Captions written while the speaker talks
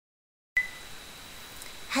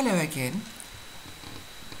Hello again.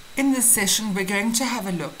 In this session we're going to have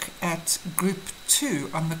a look at Group 2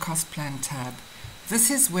 on the Cost Plan tab. This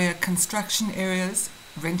is where construction areas,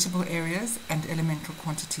 rentable areas and elemental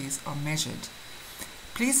quantities are measured.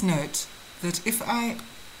 Please note that if I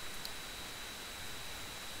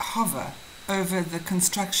hover over the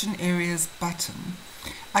construction areas button,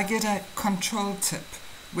 I get a control tip,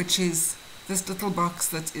 which is this little box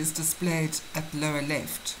that is displayed at lower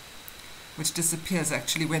left, which disappears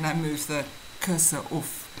actually when I move the cursor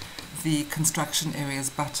off the construction areas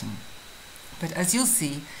button. But as you'll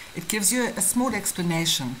see, it gives you a small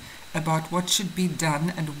explanation about what should be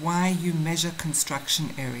done and why you measure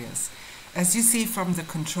construction areas. As you see from the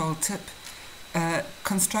control tip,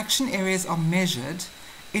 construction areas are measured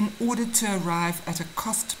in order to arrive at a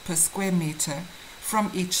cost per square meter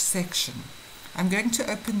from each section. I'm going to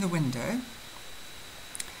open the window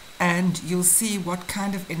and you'll see what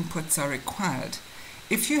kind of inputs are required.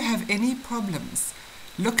 If you have any problems,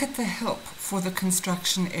 look at the help for the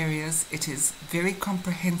construction areas. It is very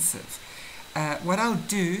comprehensive. What I'll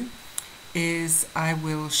do is I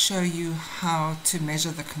will show you how to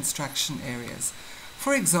measure the construction areas.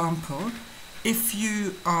 For example, if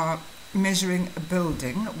you are measuring a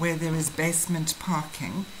building where there is basement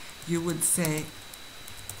parking, you would say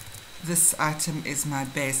this item is my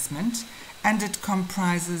basement and it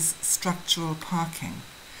comprises structural parking.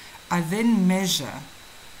 I then measure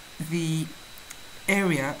the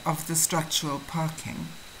area of the structural parking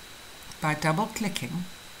by double-clicking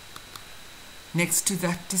next to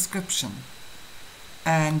that description.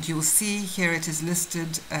 And you'll see here it is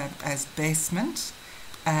listed as basement,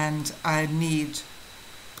 and I need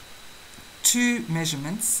two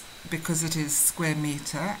measurements because it is square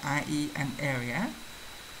meter, i.e. an area.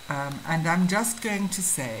 And I'm just going to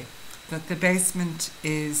say that the basement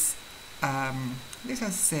is, let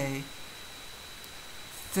us say,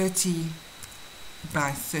 30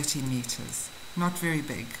 by 30 meters, not very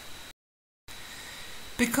big.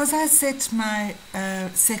 Because I set my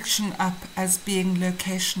section up as being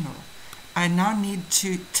locational, I now need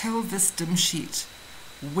to tell this dim sheet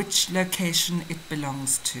which location it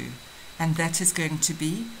belongs to, and that is going to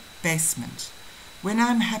be basement. When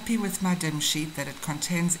I'm happy with my dim sheet that it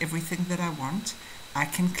contains everything that I want, I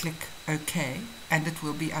can click OK and it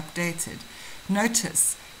will be updated.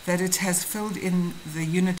 Notice that it has filled in the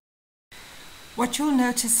unit. What you'll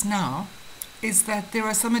notice now is that there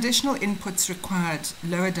are some additional inputs required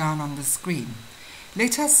lower down on the screen.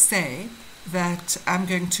 Let us say that I'm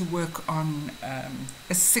going to work on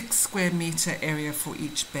a 6 square meter area for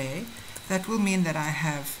each bay. That will mean that I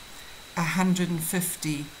have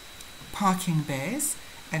 150 parking bays,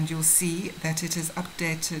 and you'll see that it has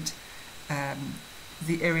updated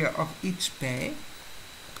the area of each bay.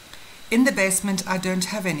 In the basement I don't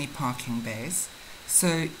have any parking bays,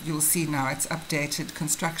 so you'll see now it's updated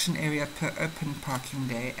construction area per open parking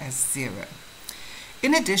day as 0.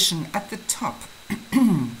 In addition, at the top,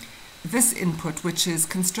 this input, which is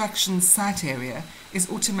construction site area, is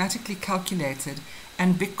automatically calculated,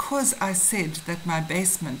 and because I said that my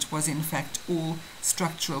basement was in fact all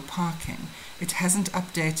structural parking, it hasn't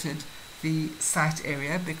updated the site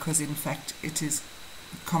area because in fact it is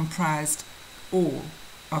comprised all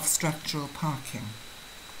of structural parking.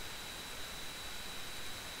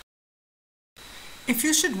 If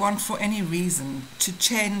you should want for any reason to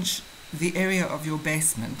change the area of your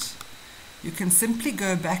basement, you can simply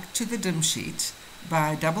go back to the dim sheet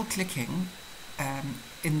by double-clicking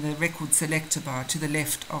in the record selector bar to the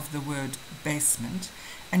left of the word basement,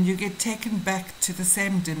 and you get taken back to the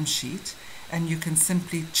same dim sheet, and you can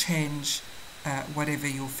simply change whatever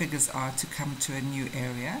your figures are to come to a new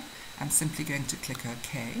area. I'm simply going to click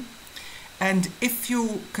OK. And if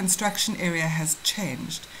your construction area has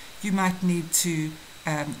changed, you might need to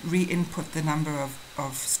re-input the number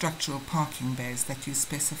of structural parking bays that you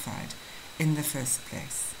specified in the first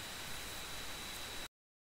place.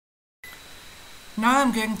 Now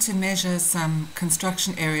I'm going to measure some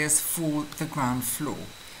construction areas for the ground floor.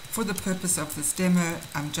 For the purpose of this demo,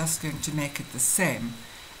 I'm just going to make it the same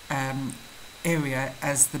area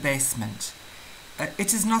as the basement.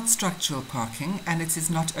 It is not structural parking and it is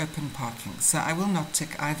not open parking, so I will not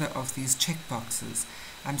tick either of these check boxes.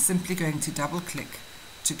 I'm simply going to double click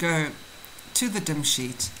to go to the dim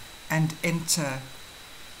sheet and enter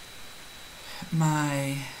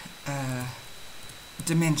my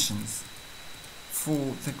dimensions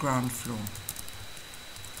for the ground floor.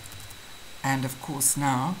 And of course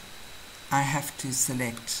now I have to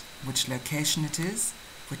select which location it is,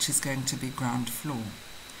 which is going to be ground floor,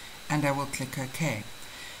 and I will click OK.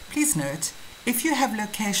 Please note, if you have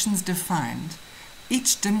locations defined,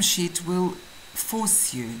 each dim sheet will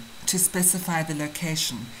force you to specify the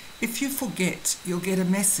location. If you forget, you'll get a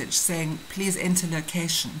message saying, please enter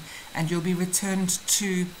location, and you'll be returned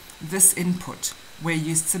to this input where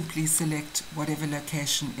you simply select whatever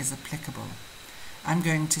location is applicable. I'm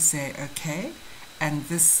going to say OK, and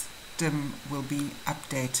this dim will be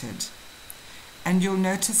updated. And you'll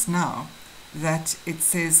notice now that it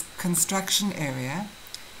says construction area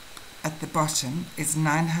at the bottom is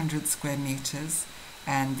 900 square meters,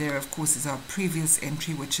 and there of course is our previous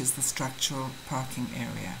entry, which is the structural parking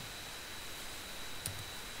area.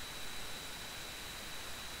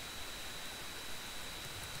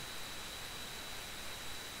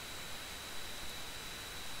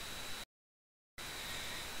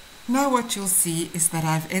 Now what you'll see is that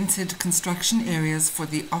I've entered construction areas for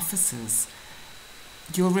the offices.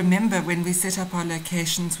 You'll remember when we set up our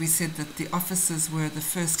locations, we said that the offices were the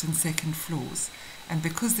first and second floors. And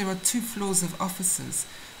because there are 2 floors of offices,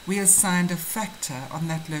 we assigned a factor on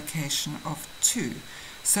that location of 2.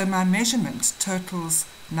 So my measurement totals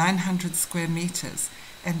 900 square meters.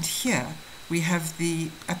 And here we have the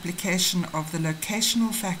application of the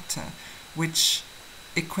locational factor, which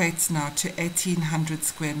equates now to 1800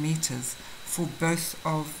 square meters for both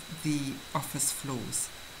of the office floors.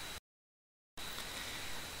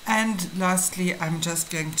 And lastly, I'm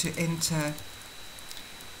just going to enter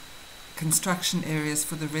construction areas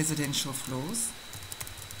for the residential floors.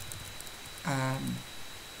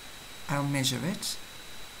 I'll measure it,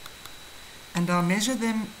 and I'll measure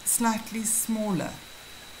them slightly smaller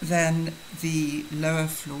than the lower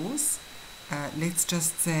floors. Let's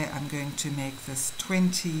just say I'm going to make this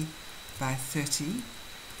 20 by 30,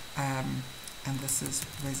 and this is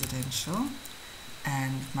residential,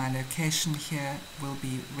 and my location here will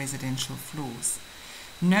be residential floors.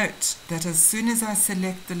 Note that as soon as I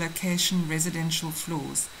select the location residential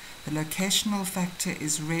floors, the locational factor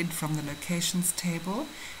is read from the locations table,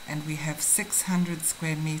 and we have 600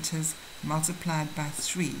 square meters multiplied by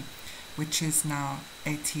 3, which is now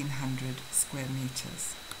 1800 square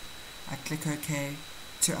meters. I click OK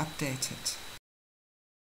to update it.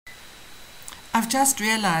 I've just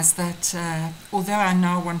realized that although I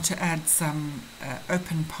now want to add some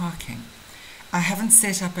open parking, I haven't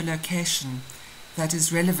set up a location that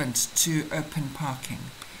is relevant to open parking.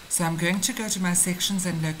 So I'm going to go to my sections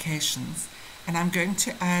and locations, and I'm going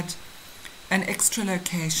to add an extra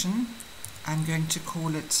location. I'm going to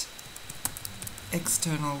call it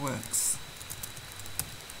external works.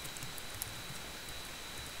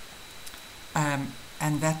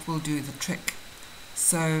 And that will do the trick.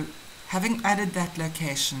 So having added that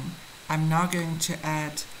location, I'm now going to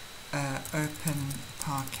add open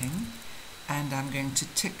parking, and I'm going to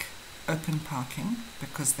tick open parking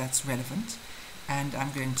because that's relevant, and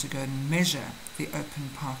I'm going to go and measure the open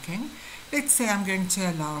parking. Let's say I'm going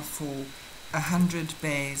to allow for 100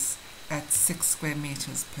 bays at 6 square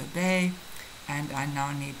meters per bay, and I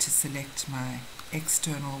now need to select my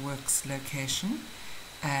external works location,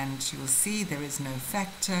 and you'll see there is no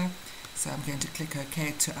factor, so I'm going to click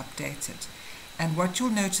OK to update it. And what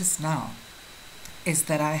you'll notice now is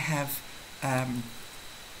that I have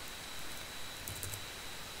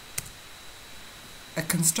a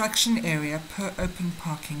construction area per open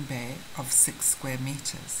parking bay of 6 square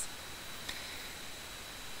meters.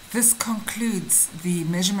 This concludes the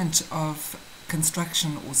measurement of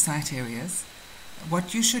construction or site areas.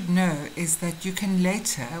 What you should know is that you can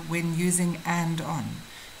later, when using AND on,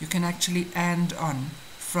 you can actually AND on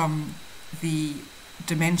from the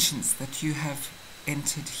dimensions that you have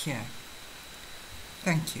entered here.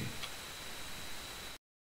 Thank you.